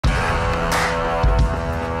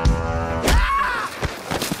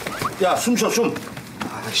야, 숨 쉬어, 숨.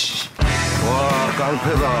 아이씨. 와,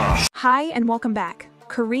 깡패다. Hi and welcome back.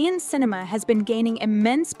 Korean cinema has been gaining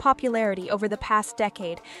immense popularity over the past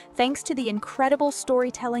decade thanks to the incredible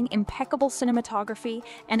storytelling, impeccable cinematography,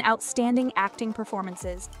 and outstanding acting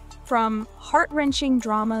performances. From heart-wrenching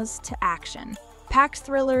dramas to action, packed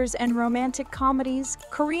thrillers, and romantic comedies,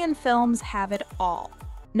 Korean films have it all.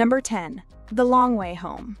 Number 10. The Long Way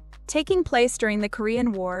Home. Taking place during the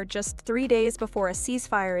Korean War just 3 days before a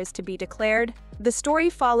ceasefire is to be declared, the story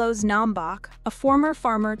follows Nam Bak, a former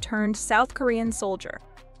farmer turned South Korean soldier.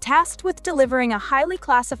 Tasked with delivering a highly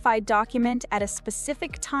classified document at a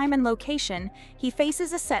specific time and location, he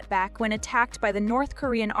faces a setback when attacked by the North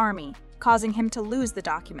Korean army, causing him to lose the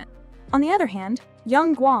document. On the other hand,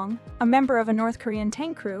 Young Gwang, a member of a North Korean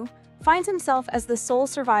tank crew, finds himself as the sole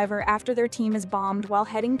survivor after their team is bombed while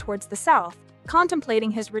heading towards the south.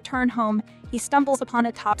 Contemplating his return home, he stumbles upon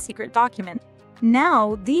a top-secret document.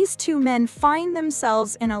 Now, these two men find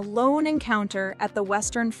themselves in a lone encounter at the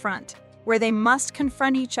Western Front, where they must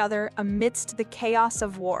confront each other amidst the chaos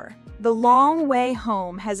of war. The Long Way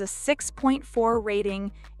Home has a 6.4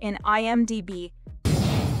 rating in IMDb.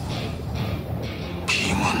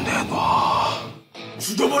 힘은 내놔.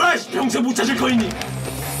 죽여보라! 평생 못 찾을 거이니!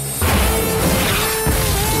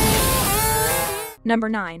 Number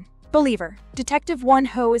 9. Believer. Detective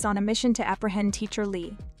Won-ho is on a mission to apprehend Teacher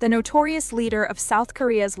Lee, the notorious leader of South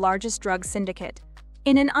Korea's largest drug syndicate.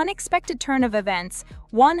 In an unexpected turn of events,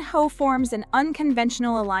 Won-ho forms an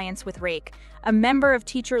unconventional alliance with Rake, a member of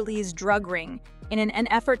Teacher Lee's drug ring, in an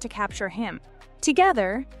effort to capture him.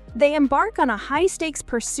 Together, they embark on a high-stakes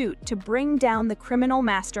pursuit to bring down the criminal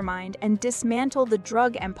mastermind and dismantle the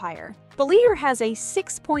drug empire. Believer has a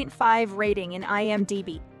 6.5 rating in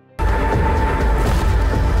IMDb.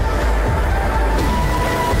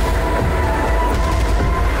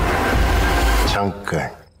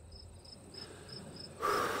 잠깐.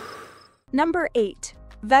 Number 8.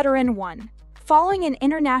 Veteran 1. Following an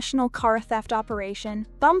international car theft operation,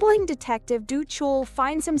 bumbling detective Do Chul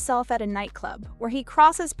finds himself at a nightclub where he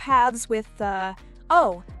crosses paths with the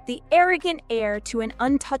arrogant heir to an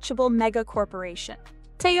untouchable mega-corporation.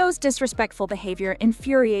 Taeyo's disrespectful behavior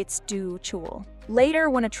infuriates Do Chul. Later,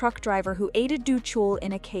 when a truck driver who aided Do Chul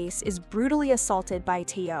in a case is brutally assaulted by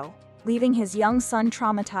Taeo, leaving his young son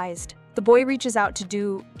traumatized, the boy reaches out to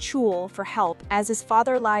Do Chul for help as his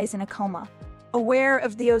father lies in a coma. Aware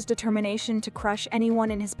of Theo's determination to crush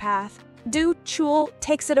anyone in his path, Do Chul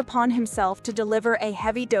takes it upon himself to deliver a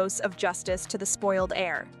heavy dose of justice to the spoiled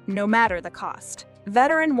heir, no matter the cost.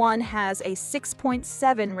 Veteran 1 has a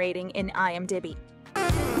 6.7 rating in IMDb.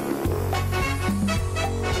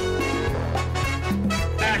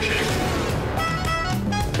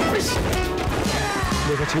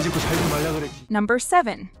 Number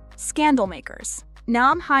 7. Scandal Makers.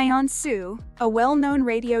 Nam Hyun-soo, a well-known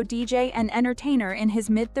radio DJ and entertainer in his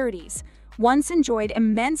mid-30s, once enjoyed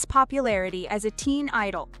immense popularity as a teen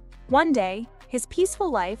idol. One day, his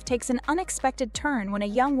peaceful life takes an unexpected turn when a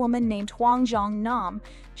young woman named Hwang Jong-nam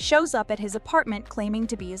shows up at his apartment claiming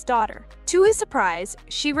to be his daughter. To his surprise,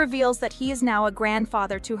 she reveals that he is now a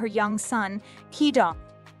grandfather to her young son, Ki-dong.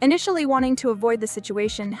 Initially wanting to avoid the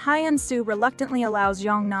situation, Hyun-soo reluctantly allows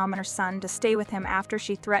Jong-nam and her son to stay with him after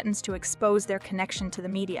she threatens to expose their connection to the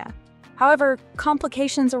media. However,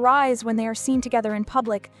 complications arise when they are seen together in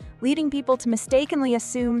public, leading people to mistakenly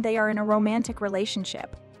assume they are in a romantic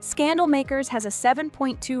relationship. Scandal Makers has a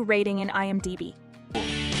 7.2 rating in IMDb.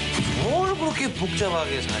 뭘 그렇게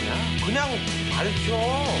복잡하게 사냐? 그냥 밝혀.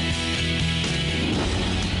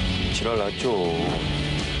 지랄 났죠.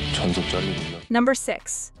 전속 잘리고. Number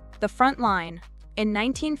 6. The Front Line. In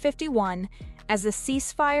 1951, as the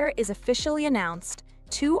ceasefire is officially announced,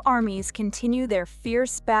 two armies continue their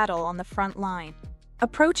fierce battle on the front line.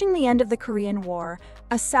 Approaching the end of the Korean War,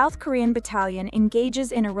 a South Korean battalion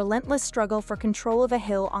engages in a relentless struggle for control of a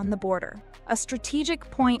hill on the border, a strategic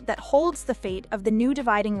point that holds the fate of the new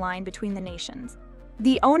dividing line between the nations.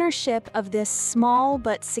 The ownership of this small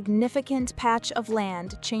but significant patch of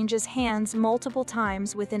land changes hands multiple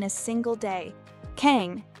times within a single day.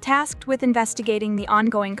 Kang, tasked with investigating the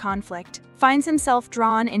ongoing conflict, finds himself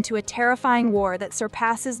drawn into a terrifying war that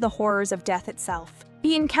surpasses the horrors of death itself.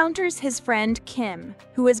 He encounters his friend Kim,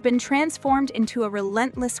 who has been transformed into a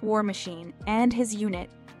relentless war machine, and his unit.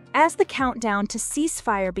 As the countdown to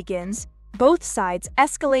ceasefire begins, both sides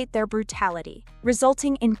escalate their brutality,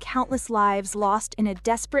 resulting in countless lives lost in a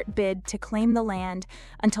desperate bid to claim the land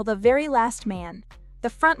until the very last man. The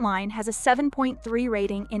Front Line has a 7.3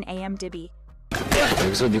 rating in IMDb.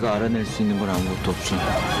 여기서 네가 알아낼 수 있는 건 아무것도 없어.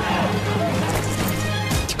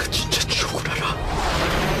 네가 진짜 죽으라라.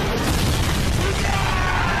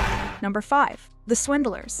 Number 5. The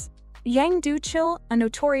Swindlers. Yang Duchil, a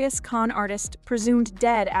notorious con artist presumed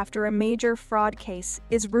dead after a major fraud case,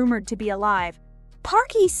 is rumored to be alive.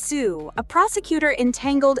 Park Hee-soo, a prosecutor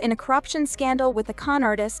entangled in a corruption scandal with a con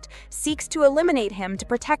artist, seeks to eliminate him to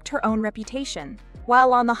protect her own reputation.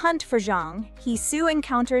 While on the hunt for Zhang, Hee-soo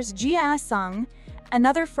encounters Jia Sung,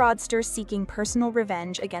 another fraudster seeking personal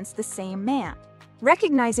revenge against the same man.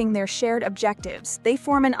 Recognizing their shared objectives, they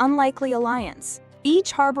form an unlikely alliance,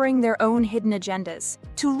 each harboring their own hidden agendas.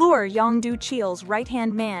 To lure Yang Du-chil's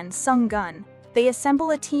right-hand man, Sung Gun, they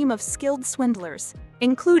assemble a team of skilled swindlers,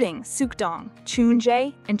 including Suk-dong,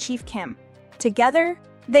 Chun-jae, and Chief Kim. Together,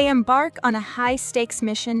 they embark on a high-stakes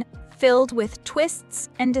mission filled with twists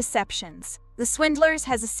and deceptions. The Swindlers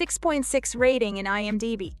has a 6.6 rating in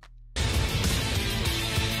IMDb.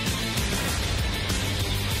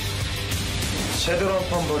 제대로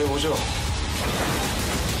한판 벌여보죠.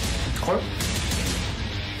 콜?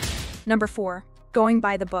 Number 4. Going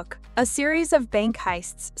by the book. A series of bank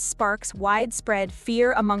heists sparks widespread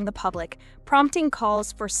fear among the public, prompting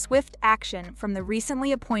calls for swift action from the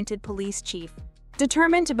recently appointed police chief.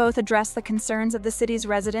 Determined to both address the concerns of the city's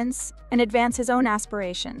residents and advance his own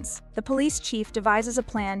aspirations, the police chief devises a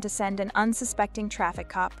plan to send an unsuspecting traffic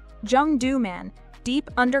cop, Jung Do-man, deep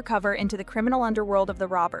undercover into the criminal underworld of the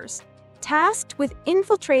robbers. Tasked with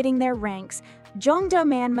infiltrating their ranks, Jung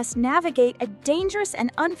Do-man must navigate a dangerous and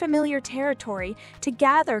unfamiliar territory to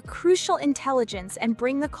gather crucial intelligence and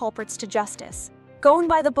bring the culprits to justice. Going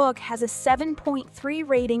by the book has a 7.3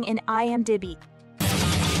 rating in IMDb.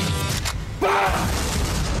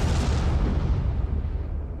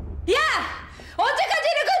 야! 언제까지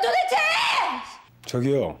이럴 거야 도대체!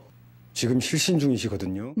 저기요, 지금 실신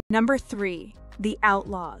중이시거든요. Number 3. The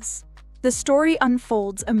Outlaws. The story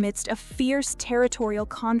unfolds amidst a fierce territorial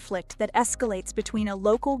conflict that escalates between a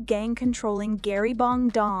local gang controlling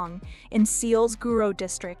Garibong Dong in Seoul's Guro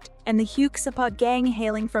district and the Huxapa gang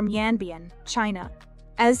hailing from Yanbian, China.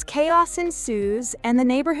 As chaos ensues and the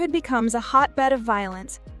neighborhood becomes a hotbed of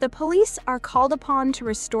violence, the police are called upon to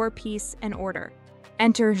restore peace and order.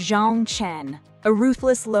 Enter Zhang Chen, a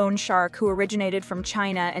ruthless loan shark who originated from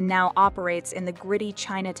China and now operates in the gritty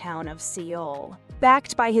Chinatown of Seoul.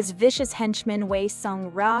 Backed by his vicious henchmen Wei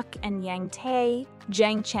Sung-rak and Yang Tae,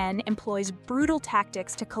 Zhang Chen employs brutal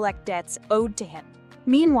tactics to collect debts owed to him.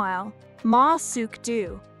 Meanwhile, Ma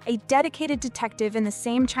Suk-do, a dedicated detective in the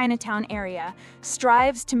same Chinatown area,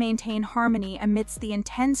 strives to maintain harmony amidst the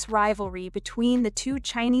intense rivalry between the two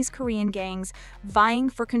Chinese-Korean gangs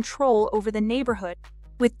vying for control over the neighborhood.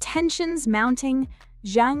 With tensions mounting,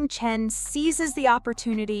 Zhang Chen seizes the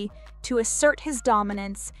opportunity to assert his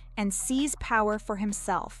dominance and seize power for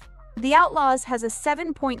himself. The Outlaws has a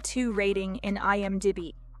 7.2 rating in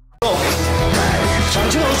IMDb.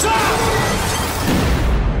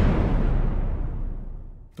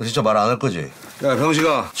 너 진짜 말 안 할 거지? 야,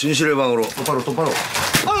 병식아, 진실의 방으로. 똑바로.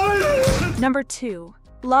 Number 2.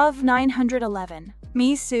 Love 911.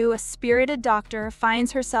 Mi-soo, a spirited doctor,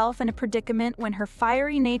 finds herself in a predicament when her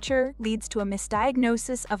fiery nature leads to a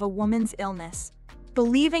misdiagnosis of a woman's illness.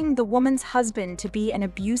 Believing the woman's husband to be an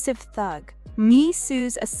abusive thug,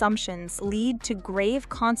 Mi-soo's assumptions lead to grave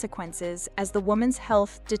consequences as the woman's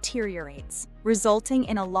health deteriorates, resulting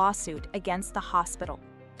in a lawsuit against the hospital.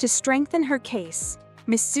 To strengthen her case,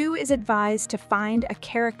 Mi-soo is advised to find a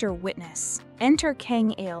character witness. Enter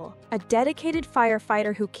Kang-il, a dedicated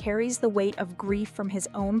firefighter who carries the weight of grief from his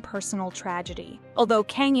own personal tragedy. Although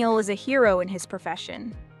Kang-il is a hero in his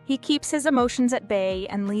profession, he keeps his emotions at bay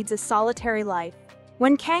and leads a solitary life.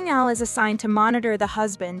 When Kang-il is assigned to monitor the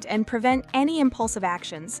husband and prevent any impulsive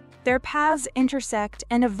actions, their paths intersect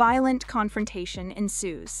and a violent confrontation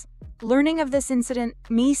ensues. Learning of this incident,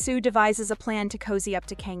 Mi-soo devises a plan to cozy up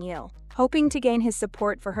to Kang-il, hoping to gain his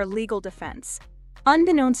support for her legal defense.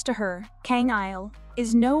 Unbeknownst to her, Kang-il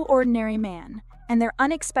is no ordinary man, and their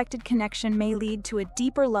unexpected connection may lead to a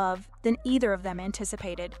deeper love than either of them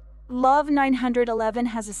anticipated. Love 911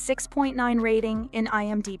 has a 6.9 rating in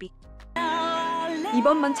IMDb.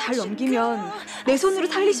 이번만 잘 넘기면 내 손으로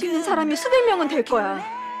살릴 수 있는 사람이 수백 명은 될 거야.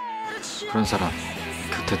 그런 사람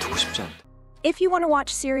곁에 두고 싶지 않다. If you want to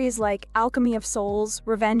watch series like Alchemy of Souls,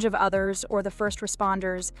 Revenge of Others, or The First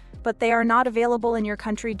Responders, but they are not available in your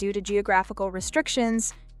country due to geographical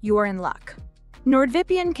restrictions, you are in luck.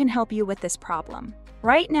 NordVPN can help you with this problem.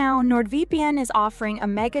 Right now, NordVPN is offering a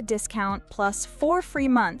mega discount plus 4 free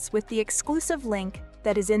months with the exclusive link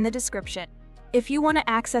that is in the description. If you want to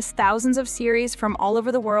access thousands of series from all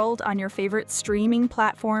over the world on your favorite streaming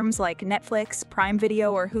platforms like Netflix, Prime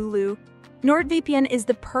Video, or Hulu, NordVPN is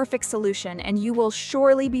the perfect solution, and you will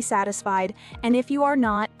surely be satisfied. And if you are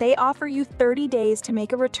not, they offer you 30 days to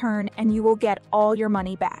make a return and you will get all your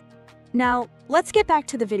money back. Now, let's get back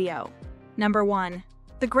to the video. Number 1.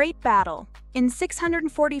 The Great Battle. In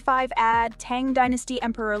 645 AD, Tang Dynasty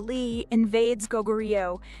Emperor Li invades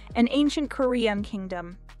Goguryeo, an ancient Korean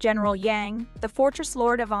kingdom. General Yang, the fortress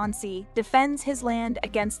lord of Ansi, defends his land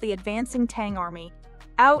against the advancing Tang army.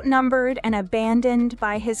 Outnumbered and abandoned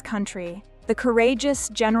by his country, the courageous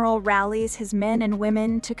general rallies his men and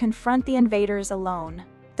women to confront the invaders alone.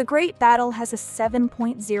 The Great Battle has a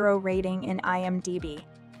 7.0 rating in IMDb.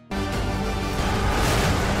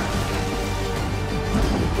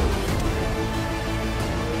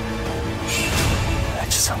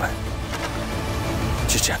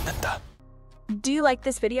 Do you like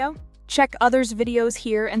this video? Check others' videos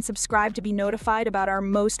here and subscribe to be notified about our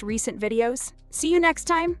most recent videos. See you next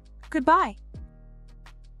time. Goodbye.